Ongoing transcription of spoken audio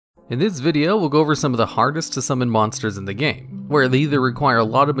In this video, we'll go over some of the hardest to summon monsters in the game, where they either require a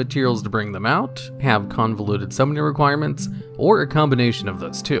lot of materials to bring them out, have convoluted summoning requirements, or a combination of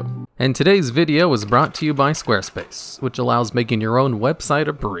those two. And today's video is brought to you by Squarespace, which allows making your own website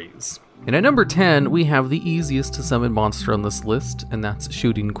a breeze. And at number 10, we have the easiest to summon monster on this list, and that's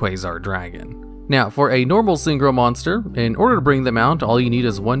shooting Quasar Dragon. Now, for a normal synchro monster, in order to bring them out, all you need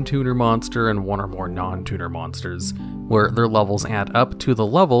is one tuner monster and one or more non-tuner monsters, where their levels add up to the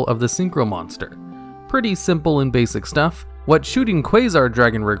level of the synchro monster. Pretty simple and basic stuff. What shooting Quasar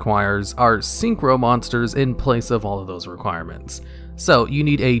Dragon requires are synchro monsters in place of all of those requirements. So you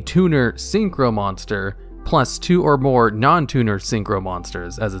need a tuner synchro monster plus two or more non-tuner synchro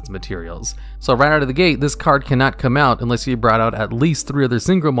monsters as its materials. So right out of the gate, this card cannot come out unless you brought out at least 3 other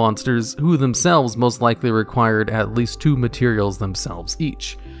synchro monsters who themselves most likely required at least 2 materials themselves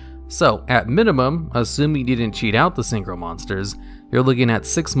each. So at minimum, assuming you didn't cheat out the synchro monsters, you're looking at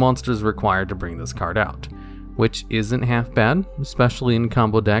 6 monsters required to bring this card out, which isn't half bad, especially in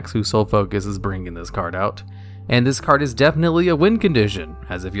combo decks whose sole focus is bringing this card out. And this card is definitely a win condition,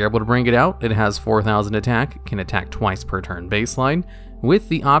 as if you're able to bring it out, it has 4000 attack, can attack twice per turn baseline, with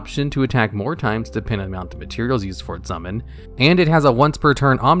the option to attack more times depending on the amount of materials used for its summon, and it has a once per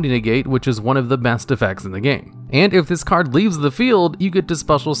turn Omni Negate, which is one of the best effects in the game. And if this card leaves the field, you get to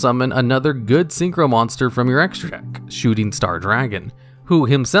special summon another good synchro monster from your extra deck, shooting Star Dragon, who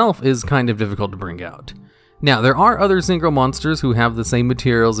himself is kind of difficult to bring out. Now, there are other synchro monsters who have the same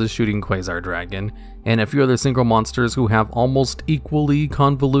materials as shooting Quasar Dragon, and a few other synchro monsters who have almost equally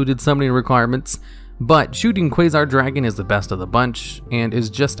convoluted summoning requirements, but shooting Quasar Dragon is the best of the bunch, and is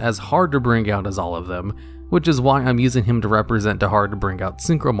just as hard to bring out as all of them, which is why I'm using him to represent the hard to bring out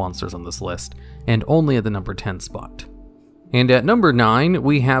synchro monsters on this list, and only at the number 10 spot. And at number 9,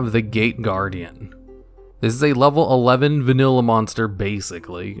 we have the Gate Guardian. This is a level 11 vanilla monster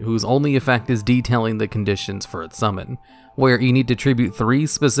basically, whose only effect is detailing the conditions for its summon, where you need to tribute 3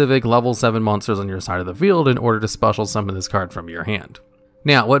 specific level 7 monsters on your side of the field in order to special summon this card from your hand.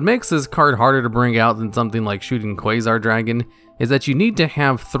 Now, what makes this card harder to bring out than something like shooting Quasar Dragon is that you need to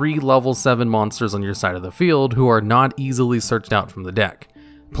have 3 level 7 monsters on your side of the field who are not easily searched out from the deck.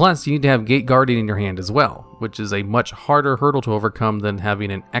 Plus, you need to have Gate Guardian in your hand as well, which is a much harder hurdle to overcome than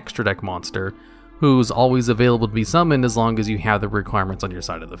having an extra deck monster who's always available to be summoned as long as you have the requirements on your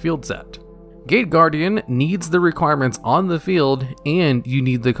side of the field set. Gate Guardian needs the requirements on the field, and you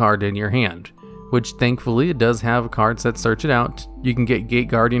need the card in your hand, which thankfully it does have cards that search it out. You can get Gate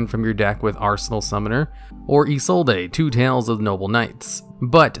Guardian from your deck with Arsenal Summoner, or Isolde, 2 Tales of Noble Knights.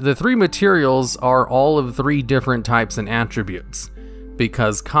 But the 3 materials are all of 3 different types and attributes,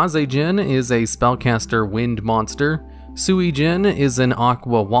 because Kaze-Jin is a Spellcaster Wind monster, Sui-Jin is an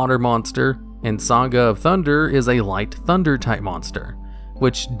Aqua Water monster, and Saga of Thunder is a light thunder type monster,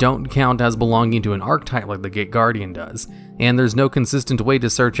 which don't count as belonging to an archetype like the Gate Guardian does, and there's no consistent way to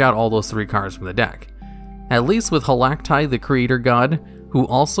search out all those 3 cards from the deck. At least with Halaktai, the Creator God, who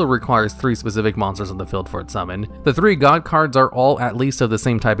also requires 3 specific monsters on the field for its summon, the 3 God cards are all at least of the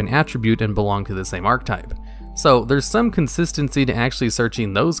same type and attribute and belong to the same archetype. So there's some consistency to actually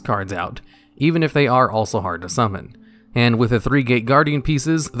searching those cards out, even if they are also hard to summon. And with the 3 Gate Guardian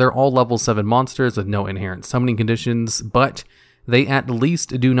pieces, they're all level 7 monsters with no inherent summoning conditions, but they at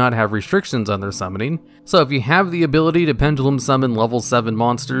least do not have restrictions on their summoning. So if you have the ability to pendulum summon level 7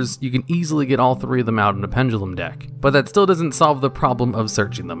 monsters, you can easily get all 3 of them out in a pendulum deck. But that still doesn't solve the problem of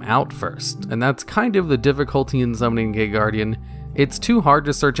searching them out first, and that's kind of the difficulty in summoning Gate Guardian. It's too hard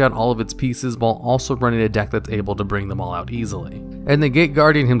to search out all of its pieces while also running a deck that's able to bring them all out easily. And the Gate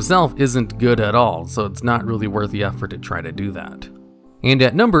Guardian himself isn't good at all, so it's not really worth the effort to try to do that. And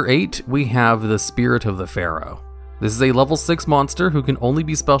at number 8, we have the Spirit of the Pharaoh. This is a level 6 monster who can only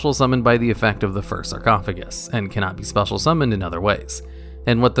be special summoned by the effect of the first sarcophagus, and cannot be special summoned in other ways.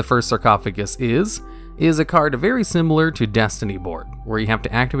 And what the first sarcophagus is a card very similar to Destiny Board, where you have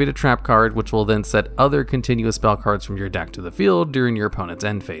to activate a trap card which will then set other continuous spell cards from your deck to the field during your opponent's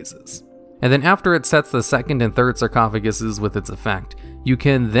end phases. And then after it sets the 2nd and 3rd sarcophaguses with its effect, you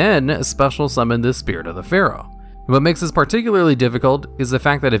can then special summon the Spirit of the Pharaoh. What makes this particularly difficult is the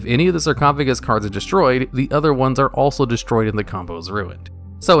fact that if any of the sarcophagus cards are destroyed, the other ones are also destroyed and the combo is ruined.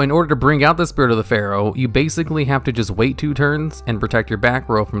 So in order to bring out the Spirit of the Pharaoh, you basically have to just wait 2 turns and protect your back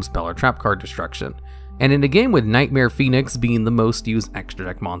row from spell or trap card destruction. And in a game with Nightmare Phoenix being the most used extra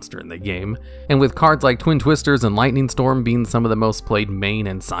deck monster in the game, and with cards like Twin Twisters and Lightning Storm being some of the most played main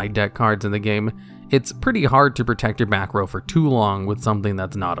and side deck cards in the game, it's pretty hard to protect your back row for too long with something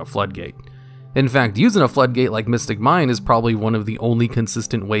that's not a floodgate. In fact, using a floodgate like Mystic Mine is probably one of the only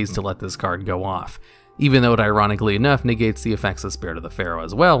consistent ways to let this card go off, even though it ironically enough negates the effects of Spirit of the Pharaoh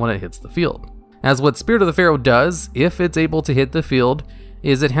as well when it hits the field. As what Spirit of the Pharaoh does, if it's able to hit the field,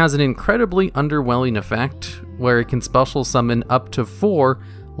 is it has an incredibly underwhelming effect where it can special summon up to 4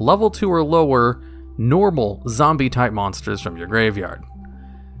 level 2 or lower normal zombie type monsters from your graveyard.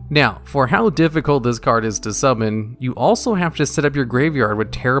 Now, for how difficult this card is to summon, you also have to set up your graveyard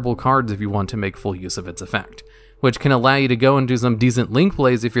with terrible cards if you want to make full use of its effect, which can allow you to go and do some decent link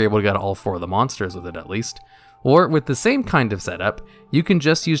plays if you're able to get all 4 of the monsters with it at least. Or with the same kind of setup, you can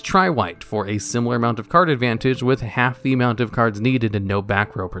just use Tri-White for a similar amount of card advantage with half the amount of cards needed and no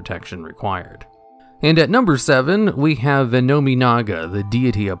back row protection required. And at number 7, we have Vennominaga, the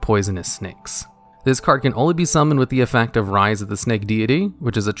Deity of Poisonous Snakes. This card can only be summoned with the effect of Rise of the Snake Deity,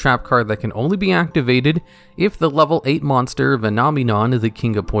 which is a trap card that can only be activated if the level 8 monster Vennominaga, the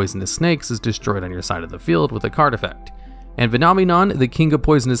King of Poisonous Snakes, is destroyed on your side of the field with a card effect. And Vennominaga, the King of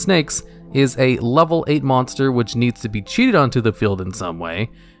Poisonous Snakes, is a level 8 monster which needs to be cheated onto the field in some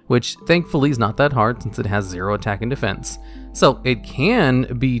way, which thankfully is not that hard since it has 0 attack and defense. So it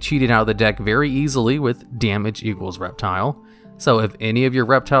can be cheated out of the deck very easily with damage equals reptile. So if any of your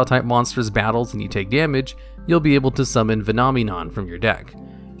reptile type monsters battles and you take damage, you'll be able to summon Vennominaga from your deck.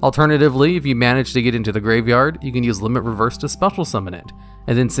 Alternatively, if you manage to get into the graveyard, you can use Limit Reverse to special summon it,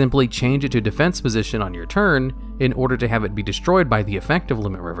 and then simply change it to defense position on your turn in order to have it be destroyed by the effect of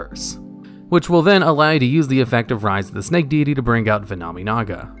Limit Reverse, which will then allow you to use the effect of Rise of the Snake Deity to bring out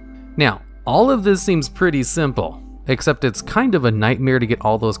Vennominaga. Now, all of this seems pretty simple, except it's kind of a nightmare to get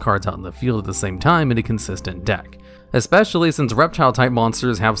all those cards out in the field at the same time in a consistent deck, especially since reptile type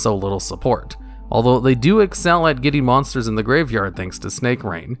monsters have so little support, although they do excel at getting monsters in the graveyard thanks to Snake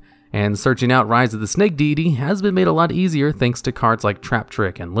Rain, and searching out Rise of the Snake Deity has been made a lot easier thanks to cards like Trap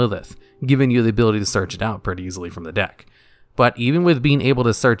Trick and Lilith, giving you the ability to search it out pretty easily from the deck. But even with being able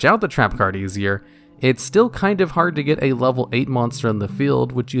to search out the trap card easier, it's still kind of hard to get a level 8 monster in the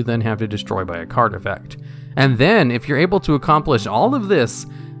field, which you then have to destroy by a card effect. And then, if you're able to accomplish all of this,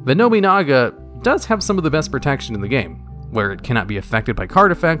 Vennominaga does have some of the best protection in the game, where it cannot be affected by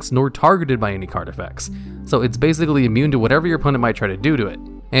card effects nor targeted by any card effects. So it's basically immune to whatever your opponent might try to do to it.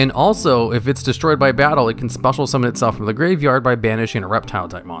 And also, if it's destroyed by battle, it can special summon itself from the graveyard by banishing a reptile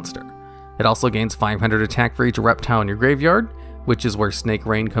type monster. It also gains 500 attack for each reptile in your graveyard, which is where Snake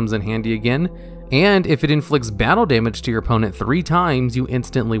Rain comes in handy again, and if it inflicts battle damage to your opponent 3 times, you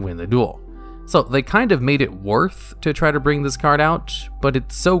instantly win the duel. So they kind of made it worth to try to bring this card out, but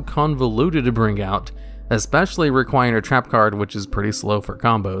it's so convoluted to bring out, especially requiring a trap card which is pretty slow for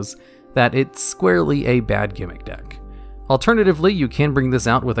combos, that it's squarely a bad gimmick deck. Alternatively, you can bring this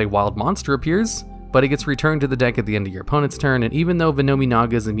out with a wild monster appears, but it gets returned to the deck at the end of your opponent's turn, and even though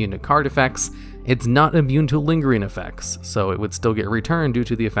Vennominaga is immune to card effects, it's not immune to lingering effects, so it would still get returned due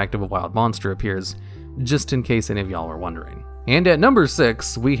to the effect of a wild monster appears, just in case any of y'all were wondering. And at number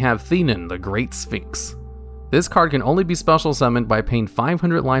 6, we have Theinen, the Great Sphinx. This card can only be special summoned by paying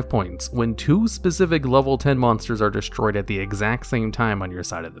 500 life points when 2 specific level 10 monsters are destroyed at the exact same time on your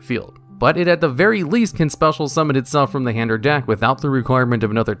side of the field. But it at the very least can special summon itself from the hand or deck without the requirement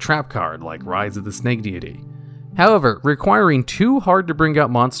of another trap card like Rise of the Snake Deity. However, requiring 2 hard to bring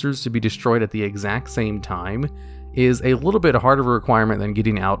out monsters to be destroyed at the exact same time is a little bit harder of a requirement than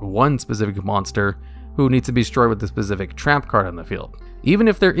getting out 1 specific monster who needs to be destroyed with a specific trap card on the field, even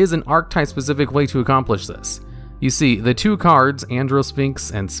if there is an archetype specific way to accomplish this. You see, the 2 cards,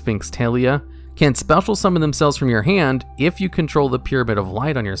 Androsphinx and Sphinx Talia, can special summon themselves from your hand if you control the Pyramid of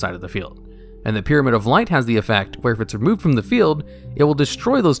Light on your side of the field. And the Pyramid of Light has the effect where if it's removed from the field, it will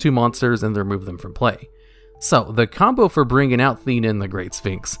destroy those 2 monsters and remove them from play. So the combo for bringing out Theinen, the Great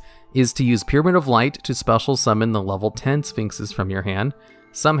Sphinx, is to use Pyramid of Light to special summon the level 10 Sphinxes from your hand,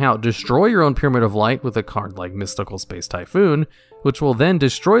 somehow destroy your own Pyramid of Light with a card like Mystical Space Typhoon, which will then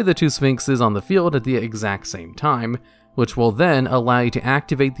destroy the 2 Sphinxes on the field at the exact same time, which will then allow you to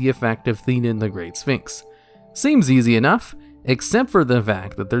activate the effect of Theinen, the Great Sphinx. Seems easy enough, except for the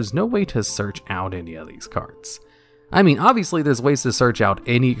fact that there's no way to search out any of these cards. I mean, obviously there's ways to search out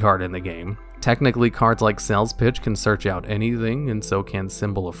any card in the game. Technically, cards like Sales Pitch can search out anything, and so can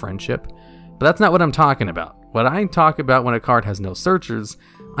Symbol of Friendship. But that's not what I'm talking about. What I talk about when a card has no searchers,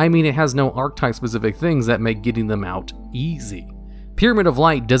 I mean it has no archetype-specific things that make getting them out easy. Pyramid of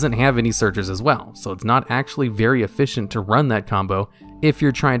Light doesn't have any searchers as well, so it's not actually very efficient to run that combo if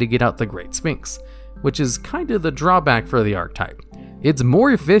you're trying to get out the Great Sphinx, which is kind of the drawback for the archetype. It's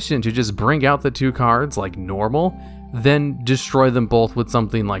more efficient to just bring out the 2 cards like normal, then destroy them both with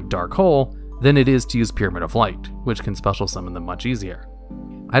something like Dark Hole, than it is to use Pyramid of Light, which can special summon them much easier.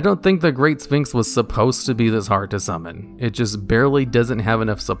 I don't think the Great Sphinx was supposed to be this hard to summon. It just barely doesn't have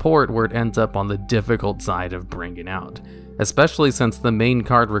enough support where it ends up on the difficult side of bringing out, especially since the main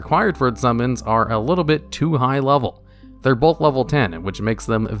card required for its summons are a little bit too high level. They're both level 10, which makes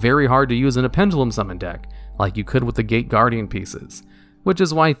them very hard to use in a pendulum summon deck, like you could with the Gate Guardian pieces, which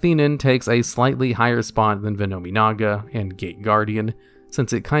is why Theinen takes a slightly higher spot than Vennominaga and Gate Guardian,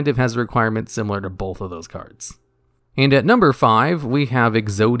 since it kind of has requirements similar to both of those cards. And at number 5, we have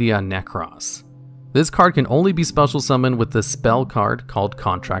Exodia Necross. This card can only be special summoned with the spell card called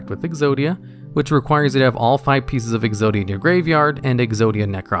Contract with Exodia, which requires you to have all 5 pieces of Exodia in your graveyard and Exodia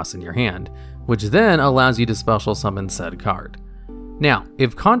Necross in your hand, which then allows you to special summon said card. Now,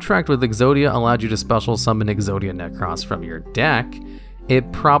 if Contract with Exodia allowed you to special summon Exodia Necross from your deck, it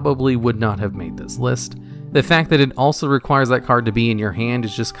probably would not have made this list. The fact that it also requires that card to be in your hand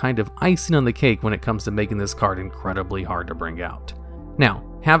is just kind of icing on the cake when it comes to making this card incredibly hard to bring out. Now,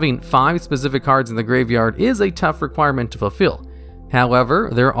 having 5 specific cards in the graveyard is a tough requirement to fulfill. However,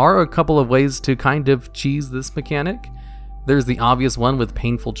 there are a couple of ways to kind of cheese this mechanic. There's the obvious one with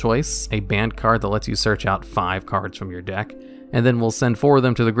Painful Choice, a banned card that lets you search out 5 cards from your deck, and then we'll send 4 of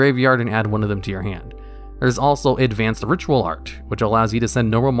them to the graveyard and add 1 of them to your hand. There's also Advanced Ritual Art, which allows you to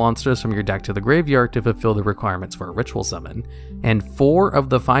send normal monsters from your deck to the graveyard to fulfill the requirements for a ritual summon, and 4 of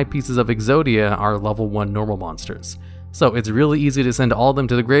the 5 pieces of Exodia are level 1 normal monsters. So it's really easy to send all of them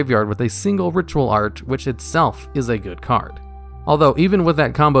to the graveyard with a single Ritual Art, which itself is a good card. Although even with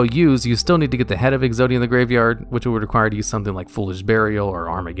that combo used, you still need to get the head of Exodia in the graveyard, which would require to use something like Foolish Burial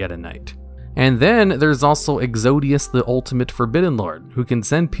or Armageddon Knight. And then there's also Exodius the Ultimate Forbidden Lord, who can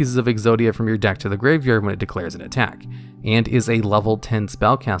send pieces of Exodia from your deck to the graveyard when it declares an attack, and is a level 10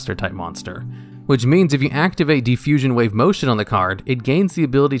 spellcaster type monster. Which means if you activate Diffusion Wave Motion on the card, it gains the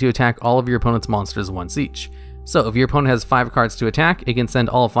ability to attack all of your opponent's monsters once each. So if your opponent has 5 cards to attack, it can send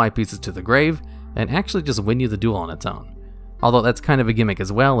all 5 pieces to the grave, and actually just win you the duel on its own. Although that's kind of a gimmick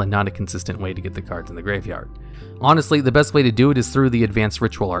as well and not a consistent way to get the cards in the graveyard. Honestly, the best way to do it is through the Advanced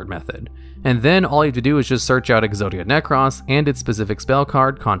Ritual Art method. And then all you have to do is just search out Exodia Necross and its specific spell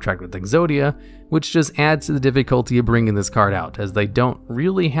card, Contract with Exodia, which just adds to the difficulty of bringing this card out, as they don't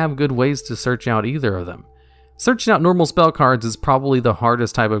really have good ways to search out either of them. Searching out normal spell cards is probably the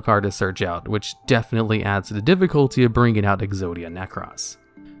hardest type of card to search out, which definitely adds to the difficulty of bringing out Exodia Necross.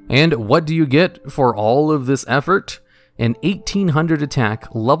 And what do you get for all of this effort? An 1800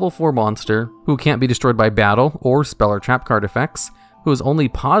 attack, level 4 monster who can't be destroyed by battle or spell or trap card effects, whose only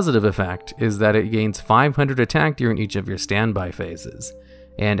positive effect is that it gains 500 attack during each of your standby phases,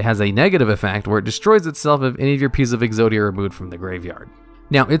 and has a negative effect where it destroys itself if any of your pieces of Exodia are removed from the graveyard.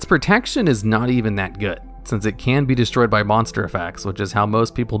 Now, its protection is not even that good, since it can be destroyed by monster effects, which is how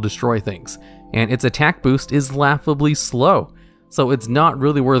most people destroy things, and its attack boost is laughably slow, so it's not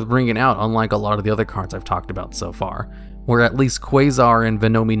really worth bringing out, unlike a lot of the other cards I've talked about so far, where at least Quasar and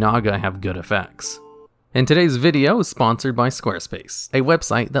Vennominaga have good effects. And today's video is sponsored by Squarespace, a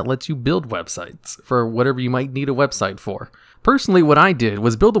website that lets you build websites for whatever you might need a website for. Personally, what I did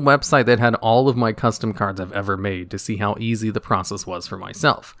was build a website that had all of my custom cards I've ever made to see how easy the process was for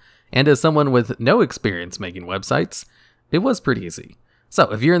myself. And as someone with no experience making websites, it was pretty easy. So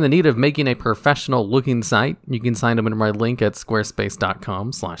if you're in the need of making a professional looking site, you can sign up under my link at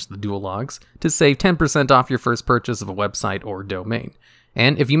squarespace.com/TheDuelLogs to save 10% off your first purchase of a website or domain.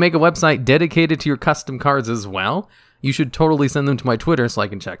 And if you make a website dedicated to your custom cards as well, you should totally send them to my Twitter so I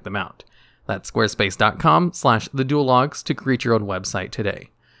can check them out. That's squarespace.com/TheDuelLogs to create your own website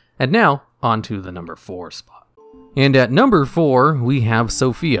today. And now, on to the number 4 spot. And at number 4, we have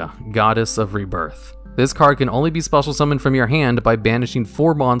Sophia, Goddess of Rebirth. This card can only be special summoned from your hand by banishing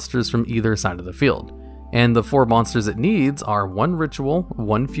 4 monsters from either side of the field. And the 4 monsters it needs are 1 Ritual,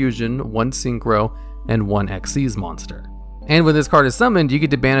 1 Fusion, 1 Synchro, and 1 Xyz monster. And when this card is summoned, you get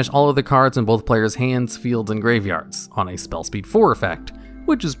to banish all of the cards in both players' hands, fields, and graveyards on a spell speed 4 effect,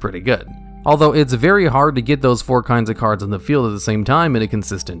 which is pretty good. Although it's very hard to get those 4 kinds of cards on the field at the same time in a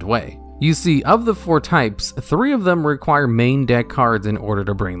consistent way. You see, of the 4 types, 3 of them require main deck cards in order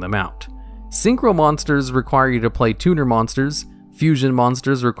to bring them out. Synchro monsters require you to play tuner monsters, fusion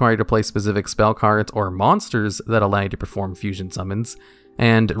monsters require you to play specific spell cards or monsters that allow you to perform fusion summons,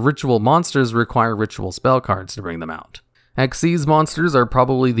 and ritual monsters require ritual spell cards to bring them out. Xyz monsters are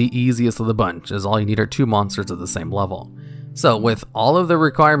probably the easiest of the bunch, as all you need are 2 monsters at the same level. So with all of the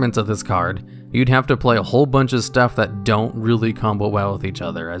requirements of this card, you'd have to play a whole bunch of stuff that don't really combo well with each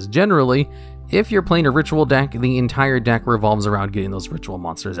other, as generally, if you're playing a ritual deck, the entire deck revolves around getting those ritual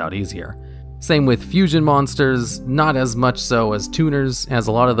monsters out easier. Same with fusion monsters, not as much so as tuners, as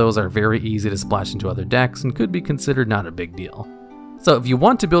a lot of those are very easy to splash into other decks and could be considered not a big deal. So if you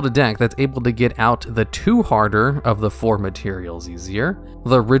want to build a deck that's able to get out the 2 harder of the 4 materials easier,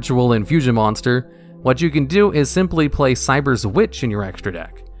 the Ritual and Fusion monster, what you can do is simply play Cyber's Witch in your extra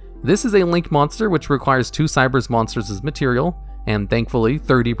deck. This is a Link monster which requires 2 Cyber's monsters as material, and thankfully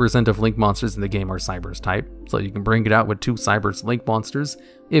 30% of Link monsters in the game are Cyber's type, so you can bring it out with 2 Cyber's Link monsters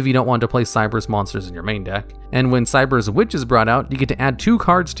if you don't want to play Cyber's monsters in your main deck. And when Cyber's Witch is brought out, you get to add 2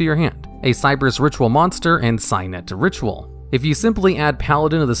 cards to your hand, a Cyber's Ritual monster and Signet to Ritual. If you simply add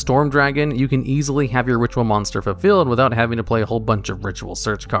Paladin of the Storm Dragon, you can easily have your Ritual monster fulfilled without having to play a whole bunch of Ritual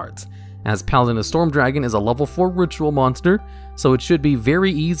search cards, as Paladin of Storm Dragon is a level 4 Ritual monster, so it should be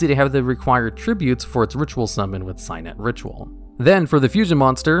very easy to have the required tributes for its Ritual summon with Signet Ritual. Then for the Fusion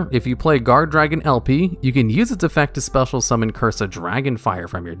monster, if you play Guard Dragon LP, you can use its effect to special summon Quasar Dragon Fire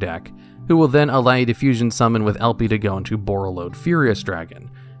from your deck, who will then allow you to fusion summon with LP to go into Borreload Furious Dragon,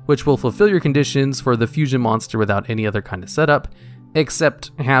 which will fulfill your conditions for the Fusion monster without any other kind of setup,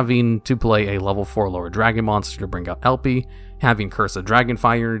 except having to play a level 4 lower Dragon monster to bring out LP, having Quasar Dragon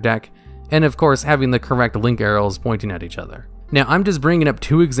Fire in your deck, and of course having the correct link arrows pointing at each other. Now I'm just bringing up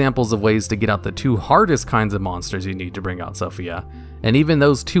 2 examples of ways to get out the 2 hardest kinds of monsters you need to bring out Sophia, and even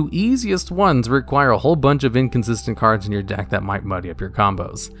those 2 easiest ones require a whole bunch of inconsistent cards in your deck that might muddy up your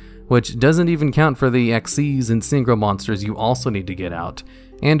combos, which doesn't even count for the XCs and Synchro monsters you also need to get out,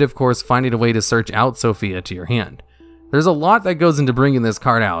 and of course finding a way to search out Sophia to your hand. There's a lot that goes into bringing this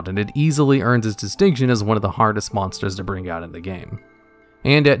card out, and it easily earns its distinction as one of the hardest monsters to bring out in the game.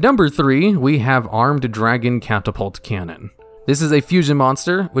 And at number 3, we have Armed Dragon Catapult Cannon. This is a fusion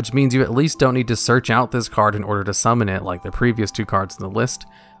monster, which means you at least don't need to search out this card in order to summon it like the previous 2 cards in the list,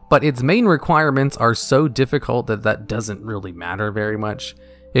 but its main requirements are so difficult that doesn't really matter very much.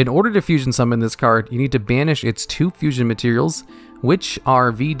 In order to fusion summon this card, you need to banish its 2 fusion materials, which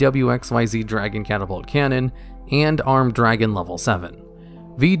are VWXYZ Dragon Catapult Cannon and Armed Dragon level 7.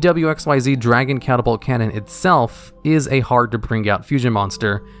 VWXYZ Dragon Catapult Cannon itself is a hard to bring out fusion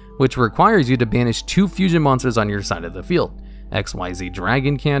monster, which requires you to banish 2 fusion monsters on your side of the field, XYZ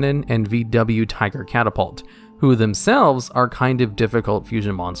Dragon Cannon and VW Tiger Catapult, who themselves are kind of difficult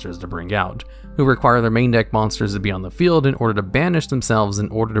fusion monsters to bring out, who require their main deck monsters to be on the field in order to banish themselves in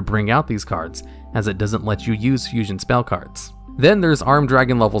order to bring out these cards, as it doesn't let you use fusion spell cards. Then there's Armed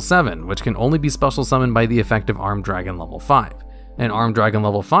Dragon level 7, which can only be special summoned by the effect of Armed Dragon level 5. And Armed Dragon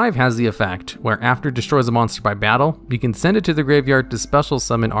level 5 has the effect where after it destroys a monster by battle, you can send it to the graveyard to special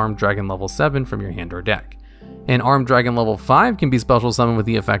summon Armed Dragon level 7 from your hand or deck. And Armed Dragon level 5 can be special summoned with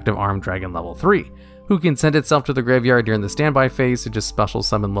the effect of Armed Dragon level 3, who can send itself to the graveyard during the standby phase to just special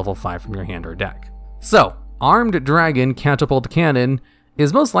summon level 5 from your hand or deck. So, Armed Dragon Catapult Cannon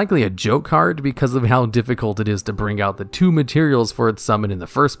is most likely a joke card because of how difficult it is to bring out the 2 materials for its summon in the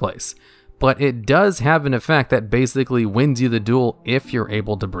first place, but it does have an effect that basically wins you the duel if you're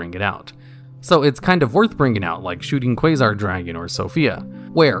able to bring it out. So it's kind of worth bringing out, like shooting Quasar Dragon or Sophia,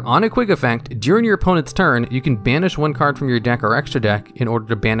 where on a quick effect, during your opponent's turn, you can banish 1 card from your deck or extra deck in order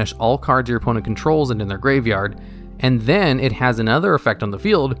to banish all cards your opponent controls and in their graveyard, and then it has another effect on the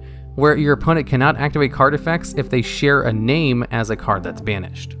field, where your opponent cannot activate card effects if they share a name as a card that's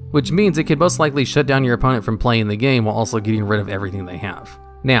banished, which means it could most likely shut down your opponent from playing the game while also getting rid of everything they have.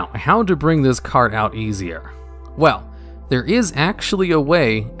 Now, how to bring this card out easier? Well, there is actually a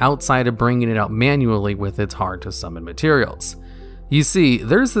way outside of bringing it out manually with its hard to summon materials. You see,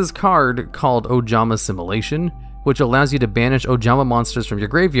 there's this card called Ojama Simulation, which allows you to banish Ojama monsters from your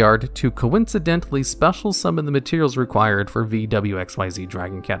graveyard to coincidentally special summon the materials required for VWXYZ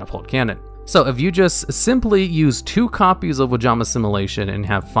Dragon Catapult Cannon. So if you just simply use 2 copies of Ojama Simulation and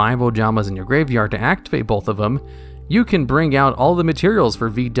have 5 Ojamas in your graveyard to activate both of them, you can bring out all the materials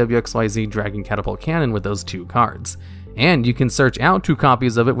for VWXYZ Dragon Catapult Cannon with those 2 cards. And you can search out 2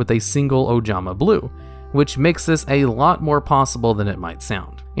 copies of it with a single Ojama Blue, which makes this a lot more possible than it might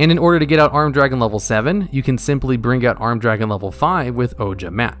sound. And in order to get out Armed Dragon level 7, you can simply bring out Armed Dragon level 5 with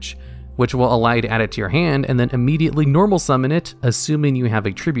Oja Match, which will allow you to add it to your hand and then immediately normal summon it, assuming you have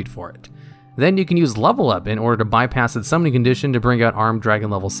a tribute for it. Then you can use Level Up in order to bypass its summoning condition to bring out Armed Dragon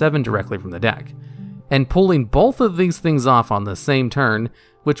level 7 directly from the deck. And pulling both of these things off on the same turn,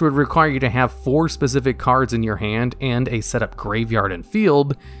 which would require you to have 4 specific cards in your hand and a setup graveyard and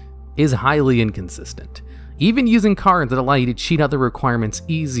field, is highly inconsistent. Even using cards that allow you to cheat out the requirements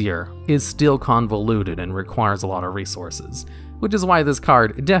easier is still convoluted and requires a lot of resources, which is why this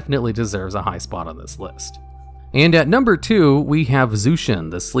card definitely deserves a high spot on this list. And at number 2, we have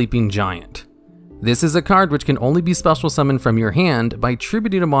Zushin, the Sleeping Giant. This is a card which can only be special summoned from your hand by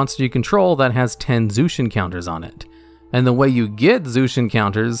tributing a monster you control that has 10 Zushin counters on it. And the way you get Zushin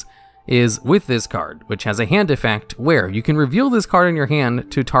counters is with this card, which has a hand effect where you can reveal this card in your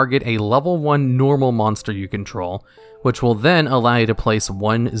hand to target a level 1 normal monster you control, which will then allow you to place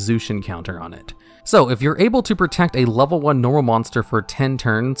 1 Zushin counter on it. So if you're able to protect a level 1 normal monster for 10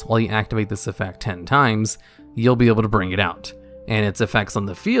 turns while you activate this effect 10 times, you'll be able to bring it out. And its effects on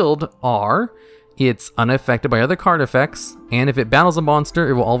the field are, it's unaffected by other card effects, and if it battles a monster,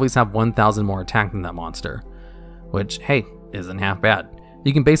 it will always have 1000 more attack than that monster. Which, hey, isn't half bad.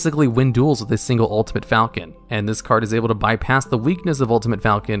 You can basically win duels with a single Ultimate Falcon, and this card is able to bypass the weakness of Ultimate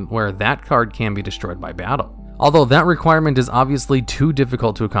Falcon where that card can be destroyed by battle. Although that requirement is obviously too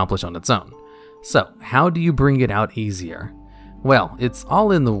difficult to accomplish on its own. So, how do you bring it out easier? Well, it's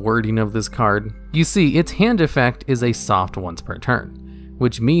all in the wording of this card. You see, its hand effect is a soft once per turn,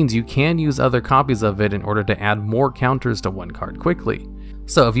 which means you can use other copies of it in order to add more counters to one card quickly.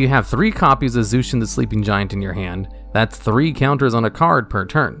 So if you have 3 copies of Zushin the Sleeping Giant in your hand, that's 3 counters on a card per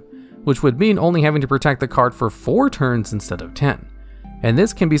turn, which would mean only having to protect the card for 4 turns instead of 10. And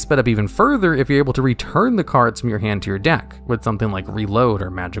this can be sped up even further if you're able to return the cards from your hand to your deck with something like Reload or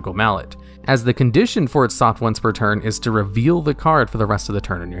Magical Mallet, as the condition for its soft once per turn is to reveal the card for the rest of the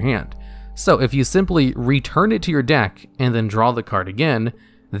turn in your hand. So if you simply return it to your deck and then draw the card again,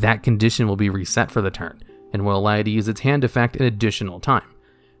 that condition will be reset for the turn, and will allow you to use its hand effect an additional time.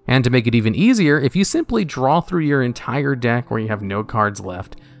 And to make it even easier, if you simply draw through your entire deck where you have no cards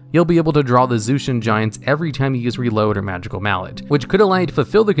left, you'll be able to draw the Zushin Giants every time you use Reload or Magical Mallet, which could allow you to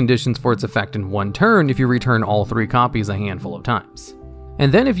fulfill the conditions for its effect in one turn if you return all 3 copies a handful of times.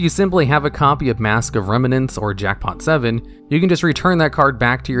 And then if you simply have a copy of Mask of Remnants or Jackpot 7, you can just return that card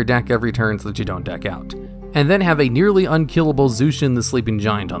back to your deck every turn so that you don't deck out, and then have a nearly unkillable Zushin the Sleeping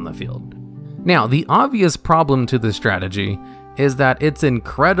Giant on the field. Now, the obvious problem to this strategy is that it's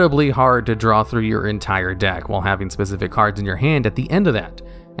incredibly hard to draw through your entire deck while having specific cards in your hand at the end of that,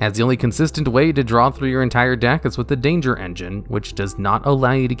 as the only consistent way to draw through your entire deck is with the Danger Engine, which does not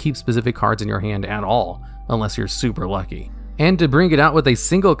allow you to keep specific cards in your hand at all, unless you're super lucky. And to bring it out with a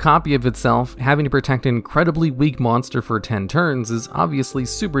single copy of itself, having to protect an incredibly weak monster for 10 turns is obviously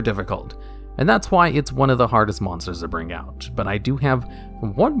super difficult, and that's why it's one of the hardest monsters to bring out. But I do have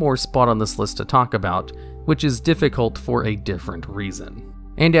one more spot on this list to talk about, which is difficult for a different reason.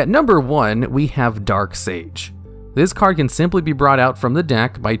 And at number 1, we have Dark Sage. This card can simply be brought out from the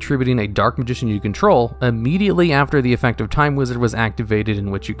deck by attributing a Dark Magician you control immediately after the effect of Time Wizard was activated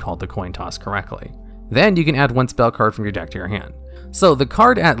in which you called the coin toss correctly. Then you can add 1 spell card from your deck to your hand. So the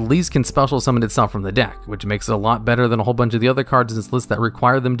card at least can special summon itself from the deck, which makes it a lot better than a whole bunch of the other cards in this list that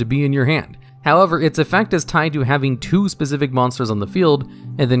require them to be in your hand. However, its effect is tied to having 2 specific monsters on the field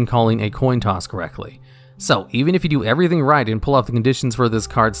and then calling a coin toss correctly. So even if you do everything right and pull off the conditions for this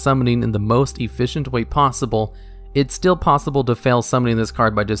card summoning in the most efficient way possible, it's still possible to fail summoning this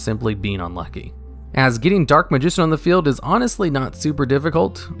card by just simply being unlucky. As getting Dark Magician on the field is honestly not super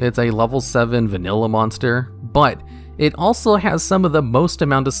difficult. It's a level 7 vanilla monster, but it also has some of the most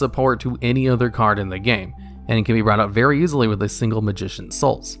amount of support to any other card in the game, and it can be brought out very easily with a single Magician's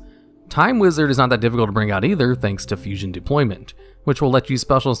Souls. Time Wizard is not that difficult to bring out either thanks to Fusion Deployment, which will let you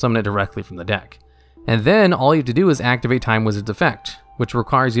special summon it directly from the deck. And then all you have to do is activate Time Wizard's effect, which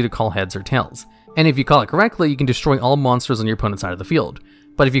requires you to call heads or tails. And if you call it correctly, you can destroy all monsters on your opponent's side of the field.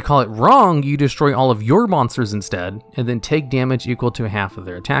 But if you call it wrong, you destroy all of your monsters instead, and then take damage equal to half of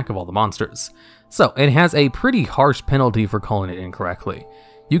their attack of all the monsters. So it has a pretty harsh penalty for calling it incorrectly.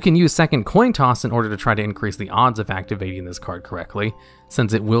 You can use second coin toss in order to try to increase the odds of activating this card correctly,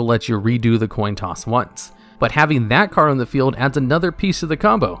 since it will let you redo the coin toss once. But having that card on the field adds another piece to the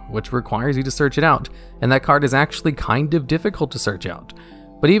combo, which requires you to search it out, and that card is actually kind of difficult to search out.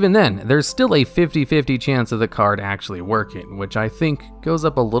 But even then, there's still a 50-50 chance of the card actually working, which I think goes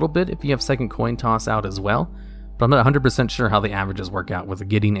up a little bit if you have second coin toss out as well, but I'm not 100% sure how the averages work out with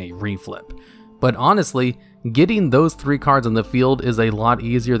getting a reflip. But honestly, getting those 3 cards on the field is a lot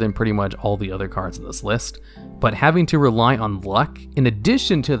easier than pretty much all the other cards in this list, but having to rely on luck in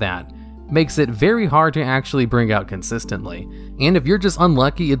addition to that makes it very hard to actually bring out consistently, and if you're just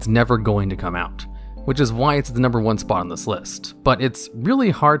unlucky, it's never going to come out, which is why it's the number 1 spot on this list. But it's really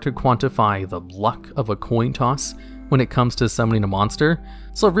hard to quantify the luck of a coin toss when it comes to summoning a monster,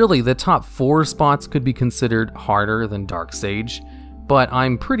 so really the top 4 spots could be considered harder than Dark Sage, but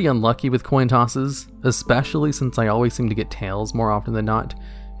I'm pretty unlucky with coin tosses, especially since I always seem to get tails more often than not.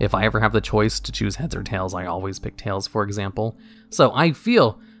 If I ever have the choice to choose heads or tails, I always pick tails, for example. So I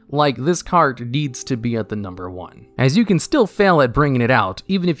feel like this card needs to be at the number 1, as you can still fail at bringing it out,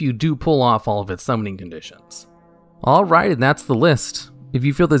 even if you do pull off all of its summoning conditions. Alright, and that's the list. If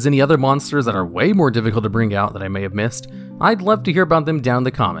you feel there's any other monsters that are way more difficult to bring out that I may have missed, I'd love to hear about them down in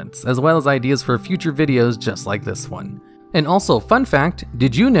the comments, as well as ideas for future videos just like this one. And also, fun fact,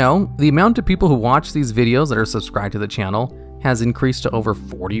 did you know the amount of people who watch these videos that are subscribed to the channel has increased to over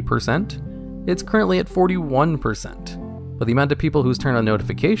 40%? It's currently at 41%, but the amount of people who's turned on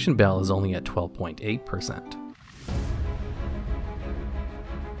notification bell is only at 12.8%.